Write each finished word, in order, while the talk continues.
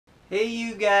Hey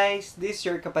you guys, this is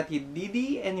your Kapatid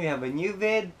Didi and we have a new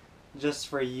vid just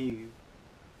for you.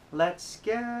 Let's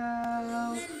go!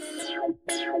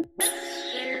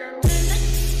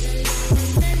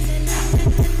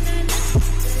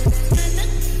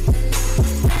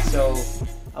 So,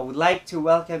 I would like to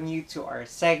welcome you to our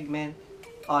segment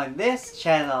on this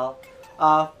channel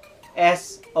of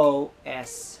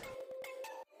SOS.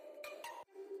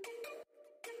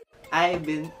 I've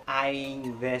been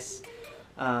eyeing this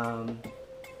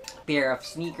pair of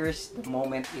sneakers the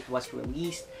moment it was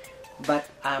released, but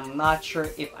I'm not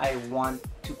sure if I want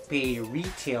to pay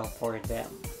retail for them.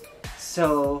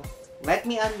 So let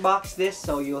me unbox this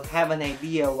so you'll have an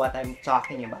idea what I'm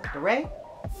talking about, alright?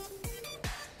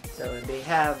 So they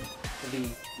have the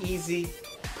easy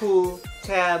pull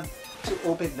tab to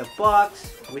open the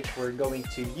box, which we're going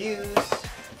to use.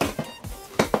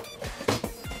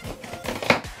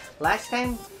 Last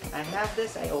time I have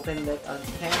this, I opened it on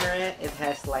camera. It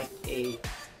has like a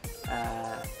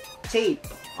tape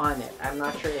on it. I'm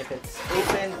not sure if it's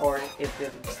open or if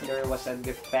there was a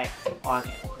defect on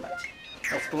it. But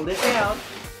let's pull this out.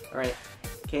 Alright,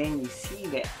 can you see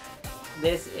that?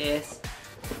 This is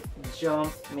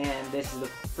Jumpman. This is the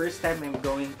first time I'm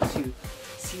going to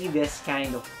see this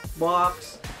kind of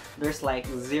box. There's like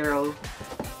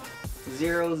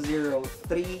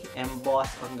 003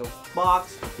 embossed on the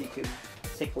box. If you could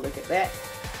take a look at that.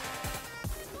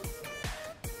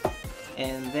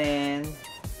 And then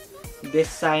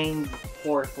designed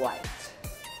for flight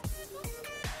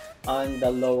on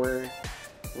the lower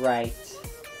right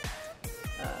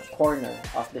corner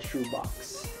of the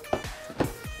shoebox.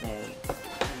 And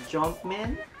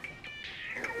Jumpman.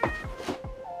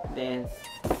 Then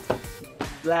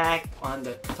black on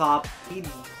the top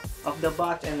of the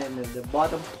box, and then the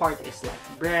bottom part is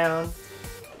like brown.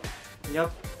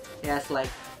 Yep, it has like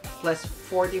plus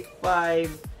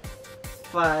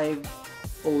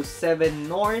 45.507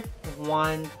 north,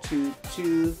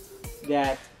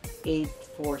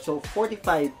 122.84, so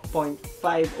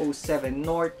 45.507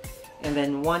 north, and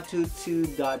then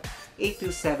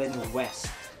 122.827 west.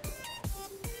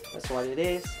 That's what it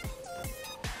is.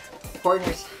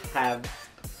 Corners have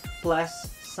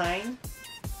plus sign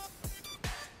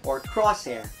or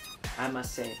crosshair, I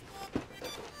must say.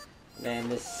 Then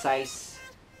this size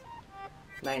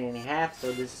 9.5,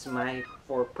 so this is my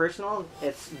for personal.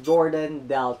 It's Jordan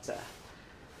Delta,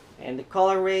 and the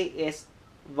colorway is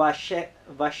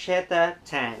Vachetta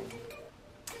tan.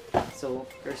 So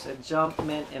there's a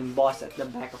Jumpman embossed at the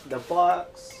back of the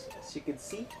box, as you can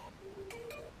see,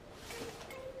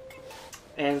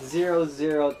 and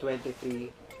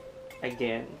 0023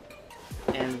 again,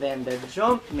 and then the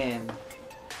Jumpman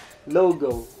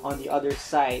logo on the other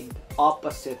side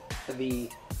opposite the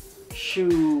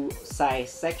shoe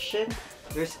size section.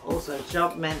 There's also a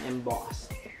Jumpman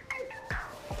embossed.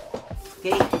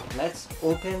 Okay, let's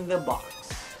open the box.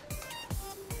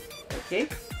 Okay,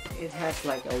 it has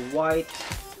like a white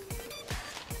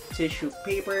tissue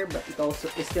paper, but it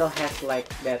still has like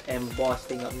that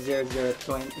embossing of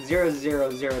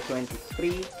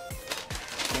 00023,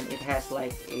 and it has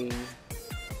like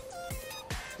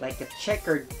a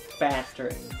checkered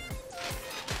pattern.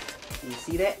 You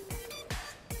see that?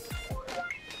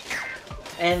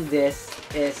 And this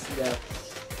is the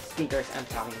sneakers I'm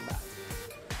talking about.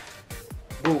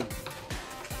 Boom!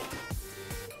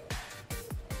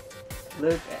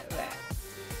 Look at that.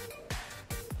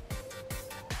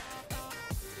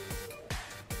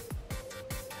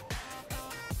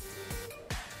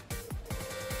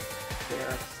 Pair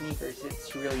of sneakers.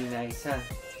 It's really nice, huh?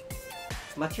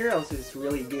 Materials is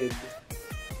really good.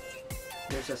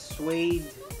 There's a suede.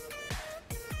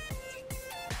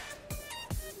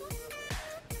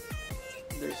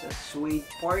 There's a suede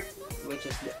part, which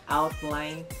is the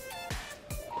outline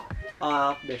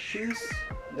of the shoes,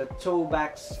 the toe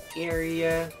backs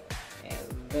area,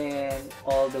 and then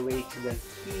all the way to the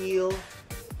heel.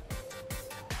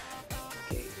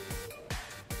 Okay.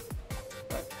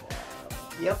 But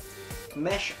yep,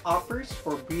 mesh uppers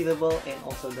for breathable, and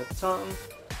also the tongue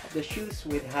of the shoes,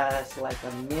 which has like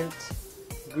a mint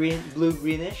green, blue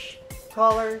greenish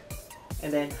color,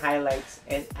 and then highlights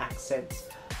and accents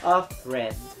of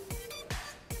red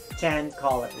tan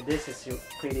color. This is a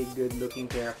pretty good looking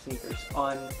pair of sneakers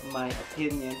on my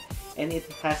opinion, and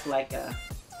it has like a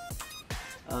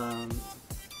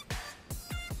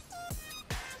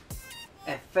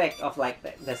effect of like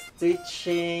the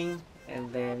stitching,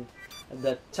 and then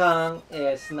the tongue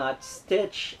is not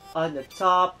stitched on the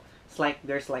top. It's like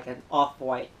there's like an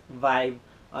off-white vibe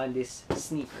on these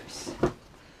sneakers.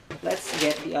 Let's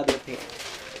get the other pair.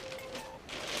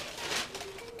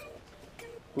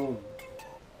 Boom.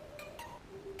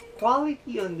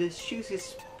 quality on this shoes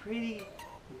is pretty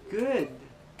good.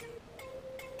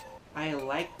 I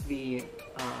like the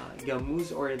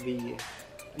gamuz or the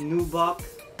nubuck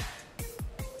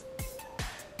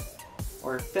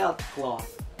or felt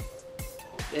cloth.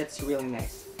 It's really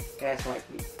nice. It has like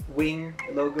the wing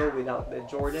logo without the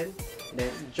Jordan.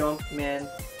 Then Jumpman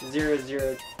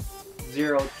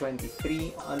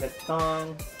 00023 on the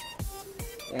tongue.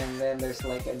 And then there's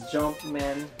like a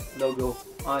Jumpman logo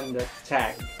on the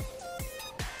tag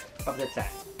of the tag.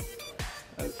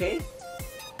 Okay?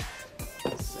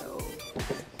 So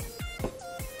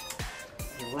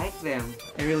I like them.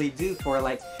 I really do. For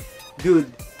like,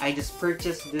 dude, I just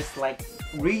purchased this like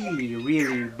really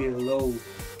below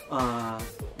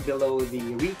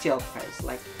the retail price.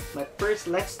 Like, but first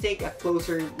let's take a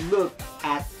closer look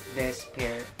at this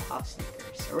pair of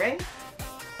sneakers. Alright?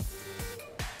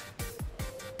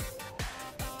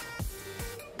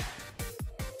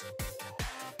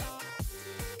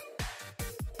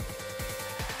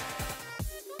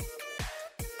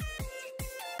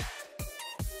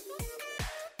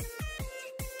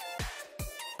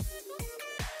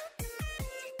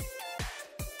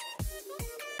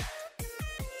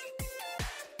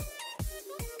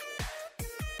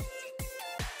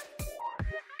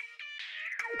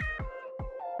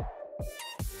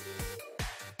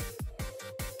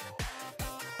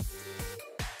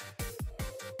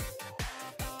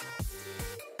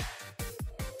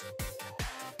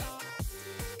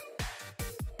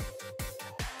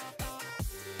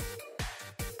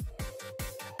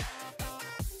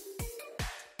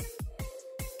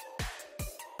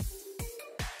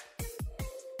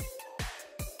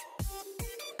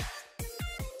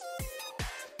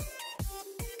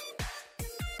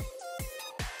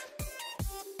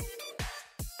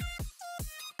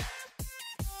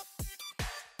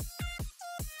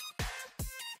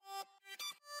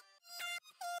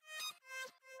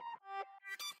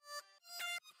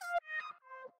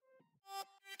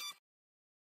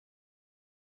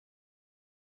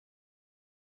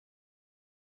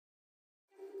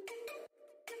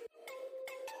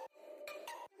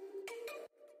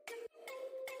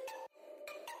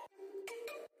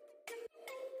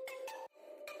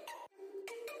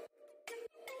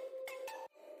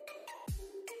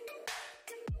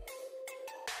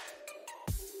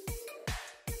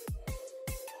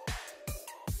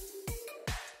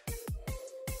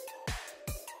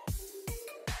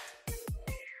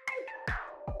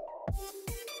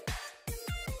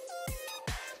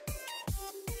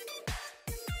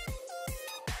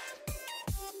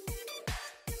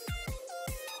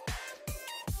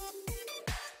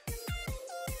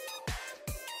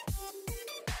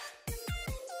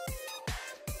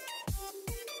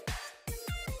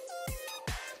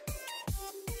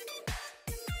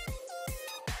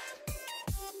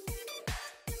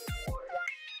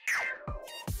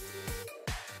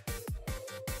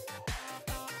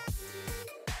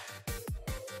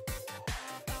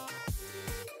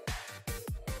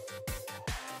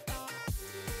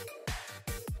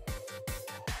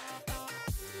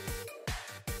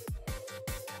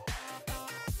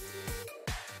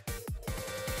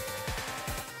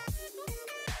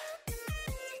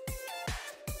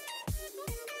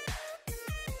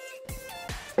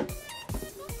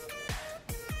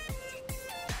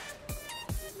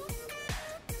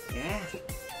 Yeah,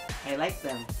 I like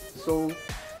them. So,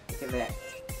 look at that.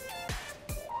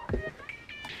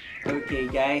 Okay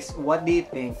guys, what do you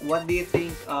think? What do you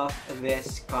think of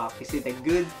this cup? Is it a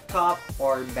good cup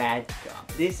or bad cup?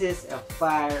 This is a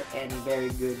fire and very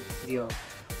good deal.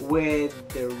 With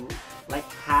the like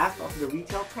half of the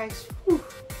retail price, whew,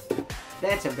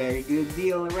 that's a very good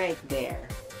deal right there.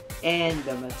 And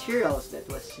the materials that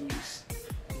was used,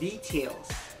 details.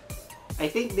 I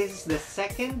think this is the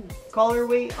second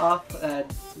colorway of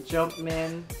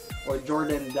Jumpman or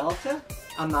Jordan Delta.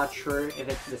 I'm not sure if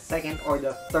it's the second or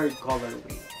the third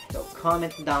colorway. So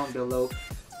comment down below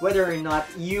whether or not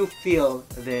you feel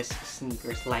this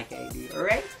sneakers like I do,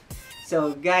 alright?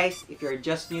 So guys, if you're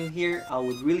just new here, I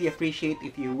would really appreciate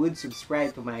if you would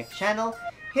subscribe to my channel.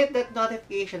 Hit that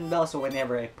notification bell so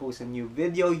whenever I post a new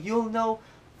video, you'll know.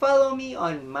 Follow me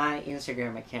on my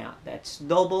Instagram account. That's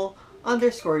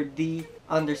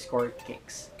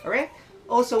double_D_kicks. Alright?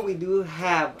 Also, we do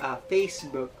have a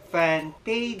Facebook fan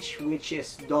page which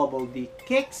is Double D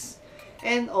Kicks.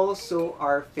 And also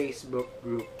our Facebook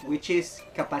group which is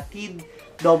Kapatid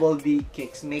Double D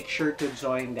Kicks. Make sure to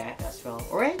join that as well.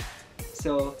 Alright?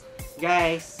 So,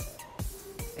 guys,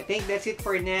 I think that's it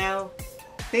for now.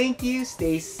 Thank you,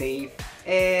 stay safe,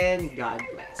 and God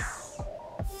bless.